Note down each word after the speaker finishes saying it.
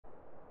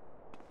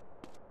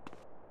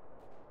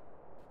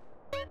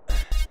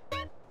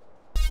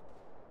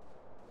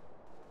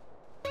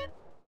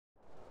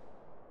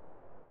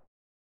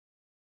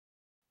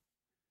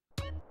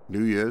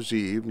New Year's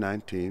Eve,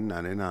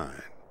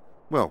 1999.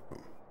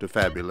 Welcome to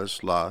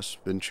fabulous Las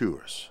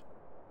Venturas.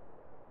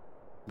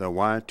 The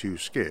Y2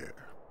 scare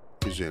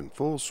is in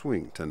full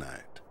swing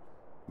tonight,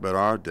 but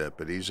our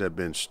deputies have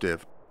been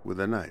stiffed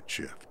with a night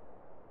shift.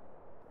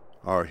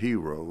 Our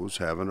heroes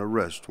have an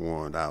arrest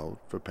warrant out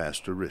for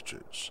Pastor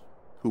Richards,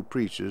 who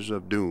preaches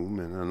of doom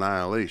and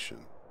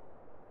annihilation.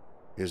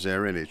 Is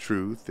there any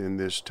truth in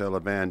this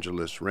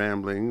televangelist's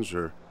ramblings,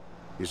 or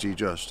is he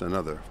just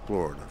another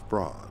Florida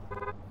fraud?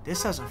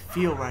 This doesn't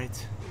feel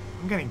right.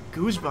 I'm getting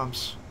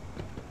goosebumps.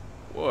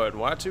 What,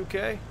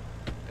 Y2K?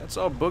 That's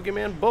all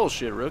boogeyman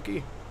bullshit,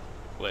 rookie.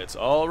 Let's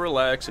all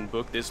relax and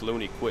book this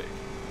loony quick.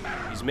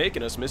 He's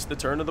making us miss the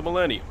turn of the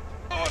millennium.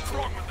 What's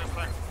wrong with this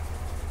thing?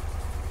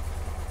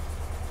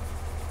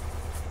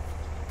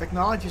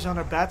 Technology's on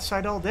our bad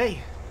side all day.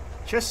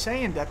 Just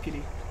saying,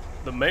 deputy.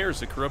 The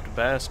mayor's a corrupt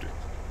bastard,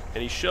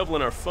 and he's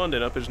shoveling our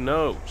funding up his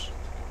nose.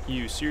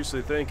 You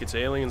seriously think it's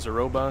aliens or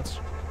robots?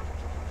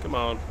 Come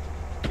on,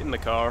 get in the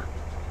car.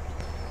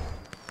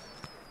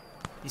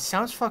 He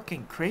sounds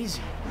fucking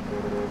crazy.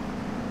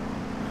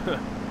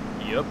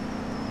 Yep,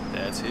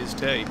 that's his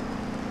tape.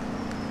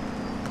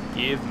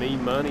 Give me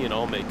money and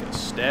I'll make a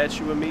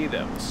statue of me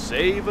that will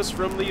save us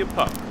from the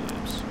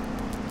apocalypse.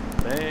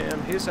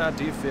 Man, his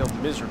idea failed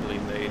miserably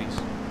in the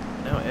 80s.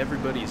 Now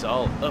everybody's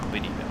all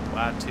uppity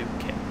about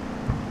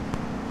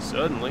Y2K.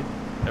 Suddenly,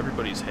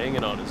 everybody's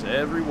hanging on his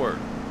every word.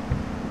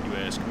 You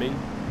ask me,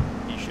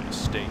 he should have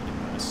stayed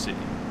in my city.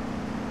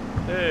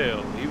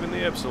 Hell, even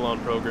the Epsilon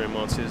program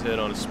wants his head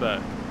on his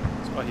spike.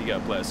 That's why he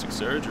got plastic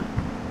surgery.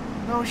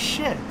 No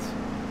shit.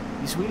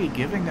 He's really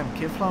giving them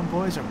Kiflon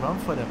boys a run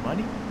for their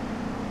money?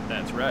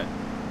 That's right.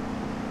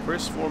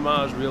 Chris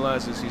Formage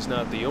realizes he's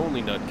not the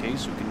only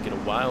nutcase who can get a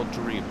wild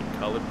dream and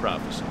call it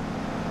prophecy.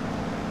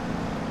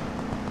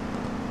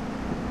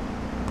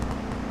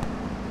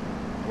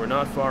 We're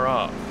not far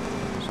off,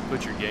 so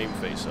put your game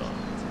face on.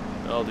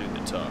 I'll do the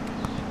talking.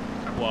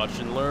 Watch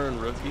and learn,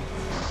 rookie.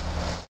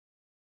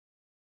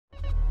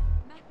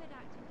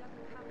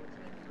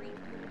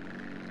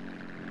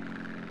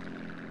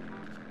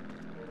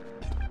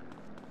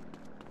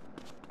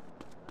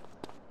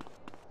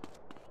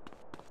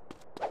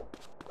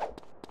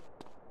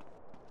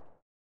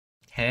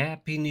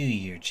 Happy New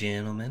Year,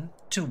 gentlemen.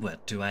 To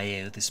what do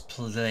I owe this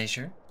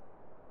pleasure?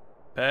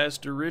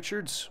 Pastor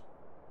Richards,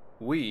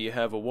 we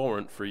have a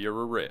warrant for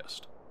your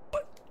arrest.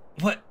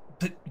 What?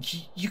 But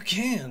you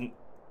can't.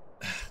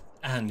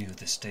 I knew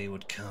this day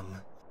would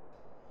come.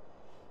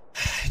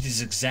 It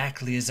is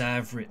exactly as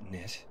I've written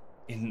it,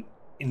 in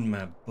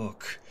my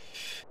book.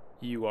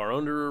 You are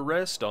under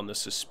arrest on the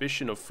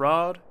suspicion of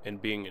fraud and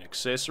being an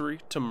accessory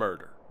to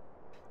murder.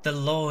 The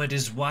Lord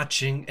is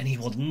watching, and he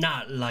will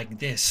not like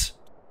this.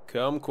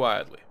 Come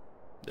quietly.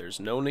 There's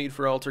no need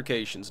for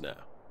altercations now.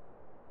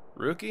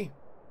 Rookie,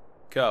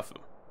 cuff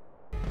him.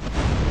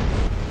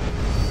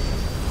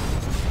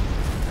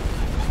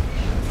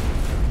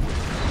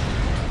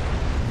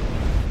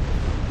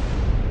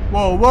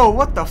 Whoa,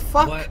 what the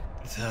fuck? What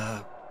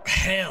the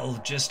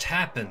hell just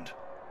happened?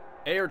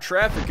 Air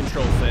traffic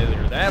control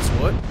failure, that's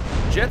what.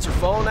 Jets are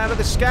falling out of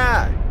the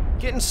sky.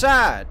 Get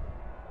inside.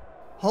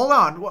 Hold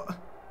on,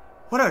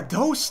 what are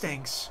those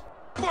things?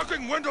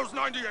 Fucking Windows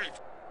 98!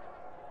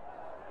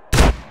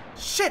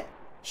 Shit!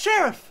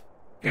 Sheriff!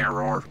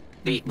 Error.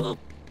 Beep boop.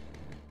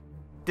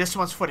 This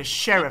one's for the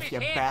sheriff, you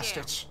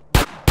bastards.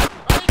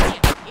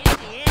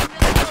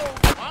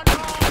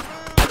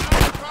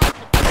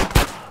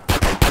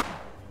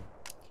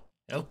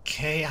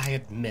 Okay, I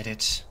admit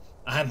it.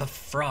 I'm a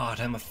fraud.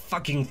 I'm a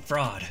fucking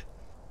fraud.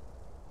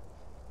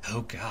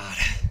 Oh God.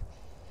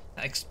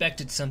 I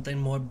expected something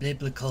more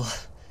biblical.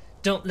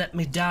 Don't let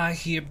me die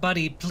here,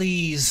 buddy,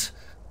 please.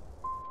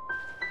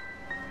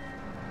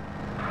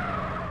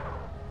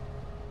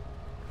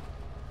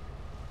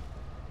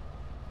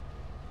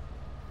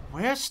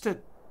 Where's the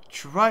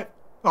drive?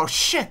 Oh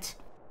shit!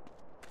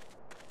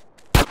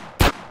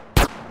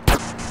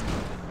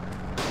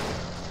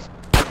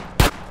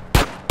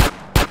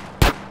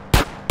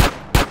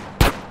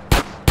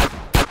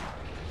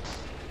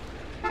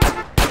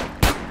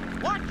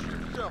 Watch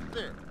yourself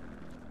there!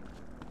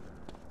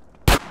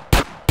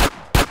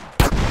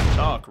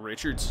 Talk,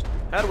 Richards.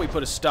 How do we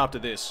put a stop to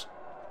this?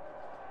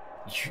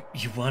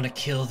 You want to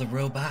kill the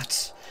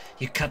robots?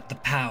 You cut the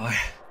power.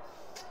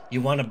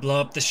 You want to blow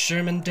up the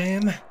Sherman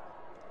Dam?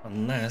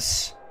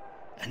 Unless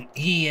an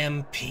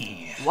EMP.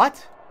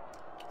 What?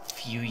 A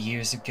few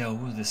years ago,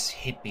 this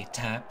hippie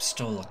type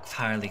stole a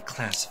highly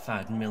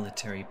classified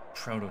military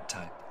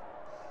prototype.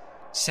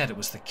 Said it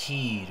was the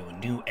key to a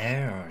new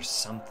era or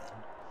something.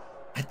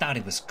 I thought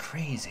he was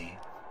crazy,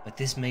 but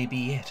this may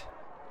be it.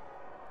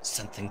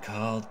 Something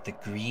called the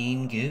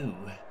green goo.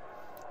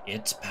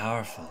 It's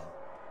powerful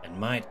and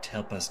might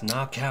help us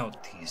knock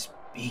out these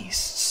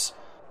beasts.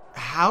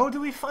 How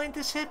do we find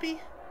this hippie?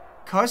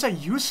 Cars are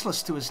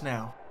useless to us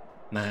now.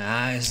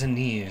 My eyes and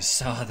ears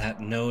saw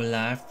that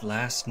no-life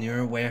last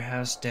near a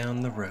warehouse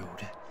down the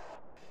road.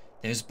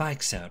 There's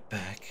bikes out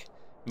back.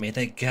 May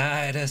they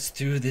guide us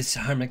through this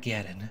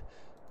Armageddon.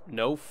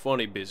 No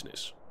funny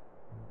business.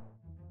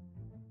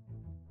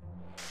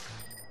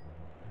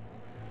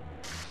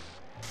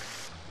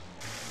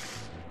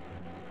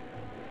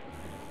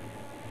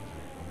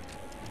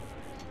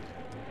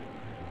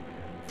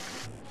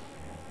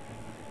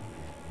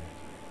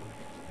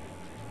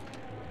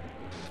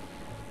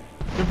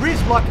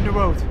 blocking the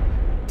road.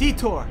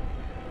 Detour.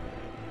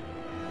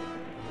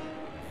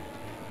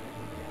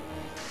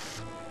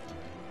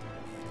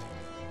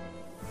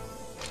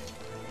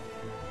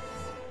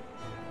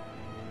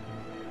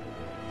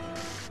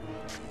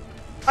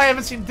 I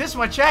haven't seen this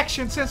much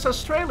action since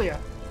Australia.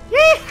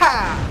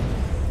 Yeehaw!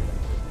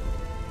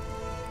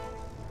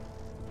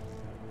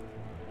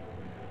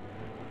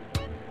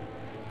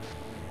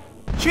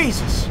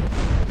 Jesus!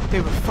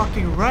 They were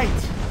fucking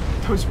right.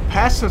 Those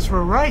bastards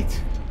were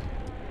right.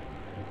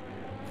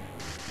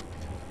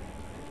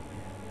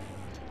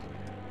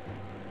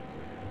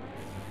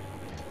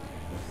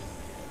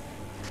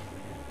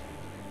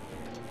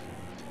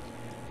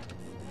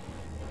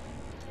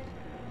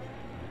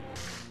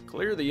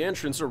 Clear the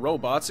entrance of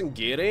robots and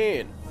get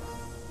in.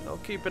 I'll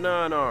keep an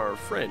eye on our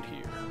friend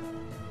here.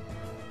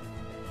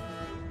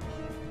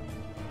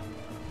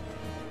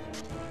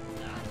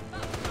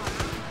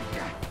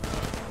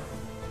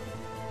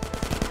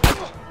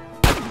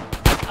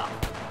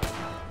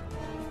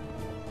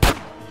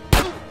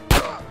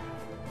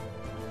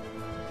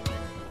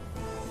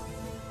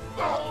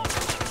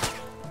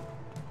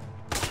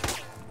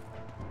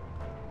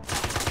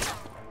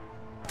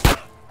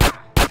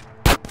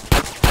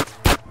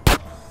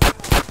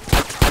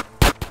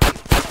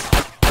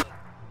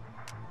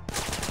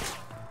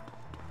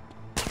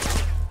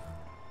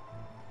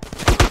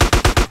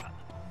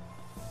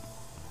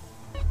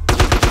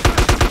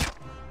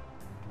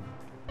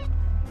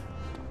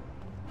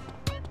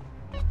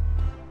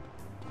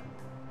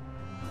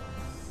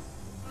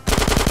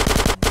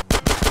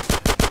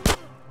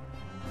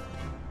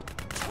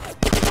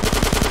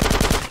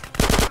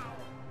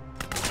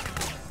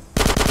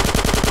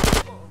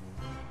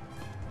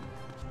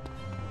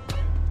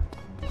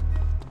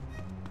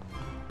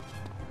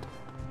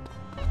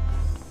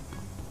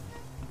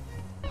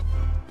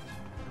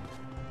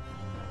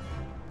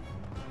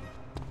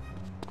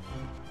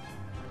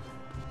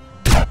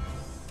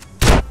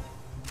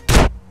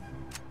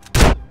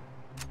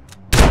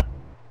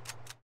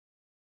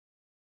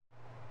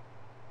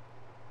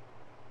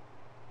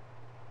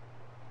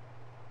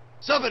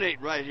 Something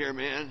ain't right here,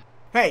 man.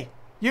 Hey,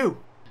 you!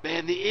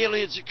 Man, the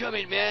aliens are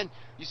coming, man.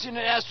 You seen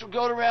an astral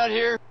goat around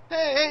here?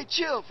 Hey,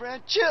 chill,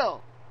 friend,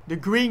 chill. The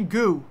green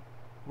goo.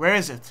 Where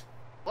is it?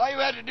 All you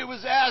had to do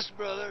was ask,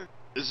 brother.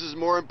 This is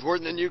more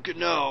important than you could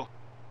know.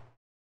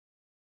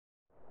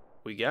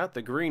 We got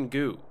the green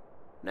goo.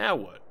 Now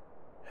what?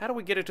 How do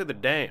we get it to the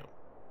dam?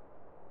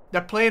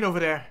 That plane over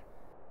there.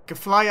 Can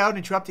fly out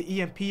and drop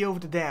the EMP over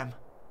the dam.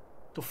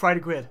 It'll fry the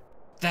grid.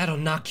 That'll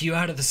knock you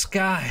out of the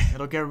sky.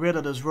 It'll get rid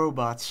of those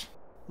robots.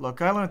 Look,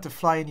 I learned to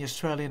fly in the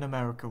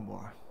Australian-American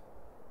War.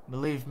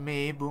 Believe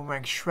me,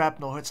 boomerang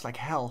shrapnel hurts like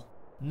hell.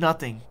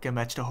 Nothing can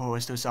match the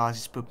horrors those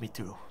Aussies put me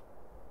through.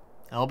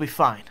 I'll be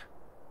fine.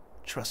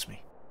 Trust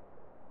me.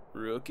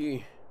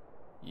 Rookie,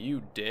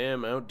 you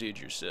damn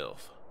outdid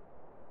yourself.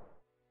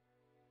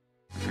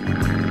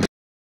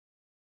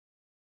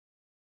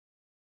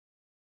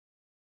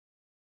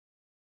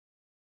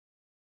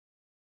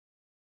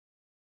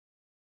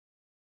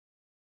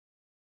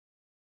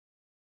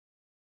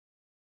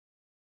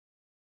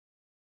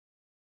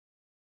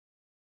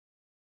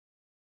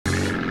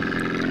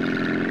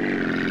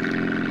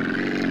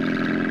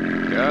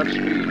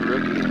 Godspeed,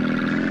 rookie.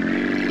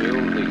 You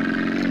will lead.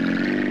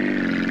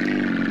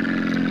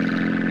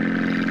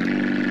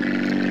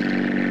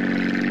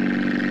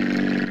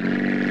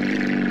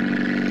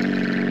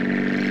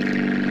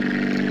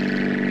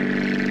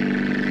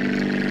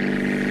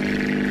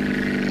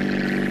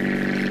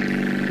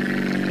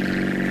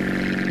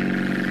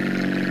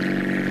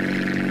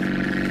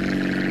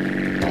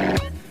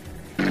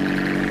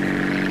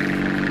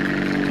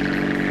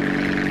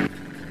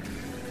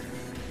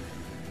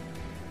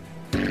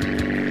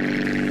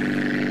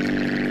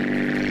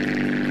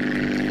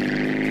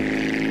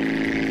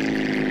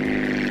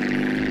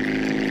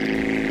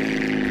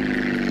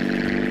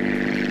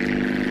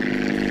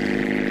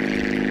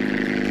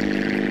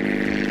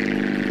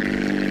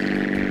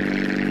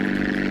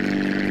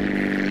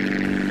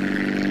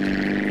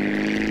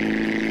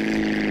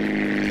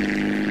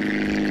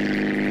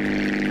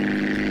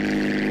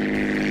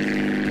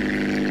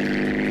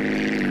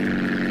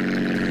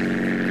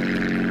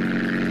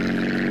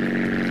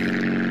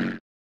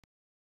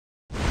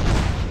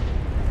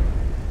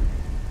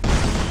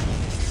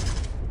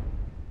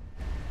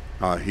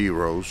 Our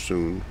heroes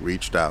soon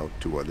reached out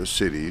to other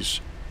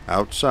cities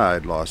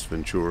outside Las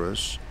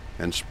Venturas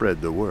and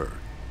spread the word,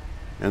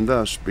 and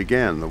thus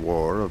began the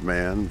war of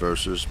man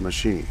versus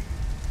machine.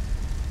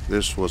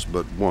 This was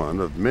but one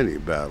of many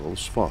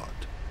battles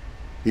fought.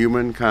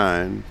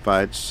 Humankind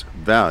fights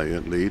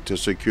valiantly to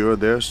secure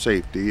their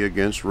safety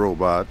against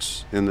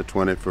robots in the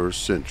 21st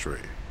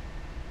century.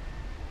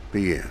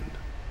 The end.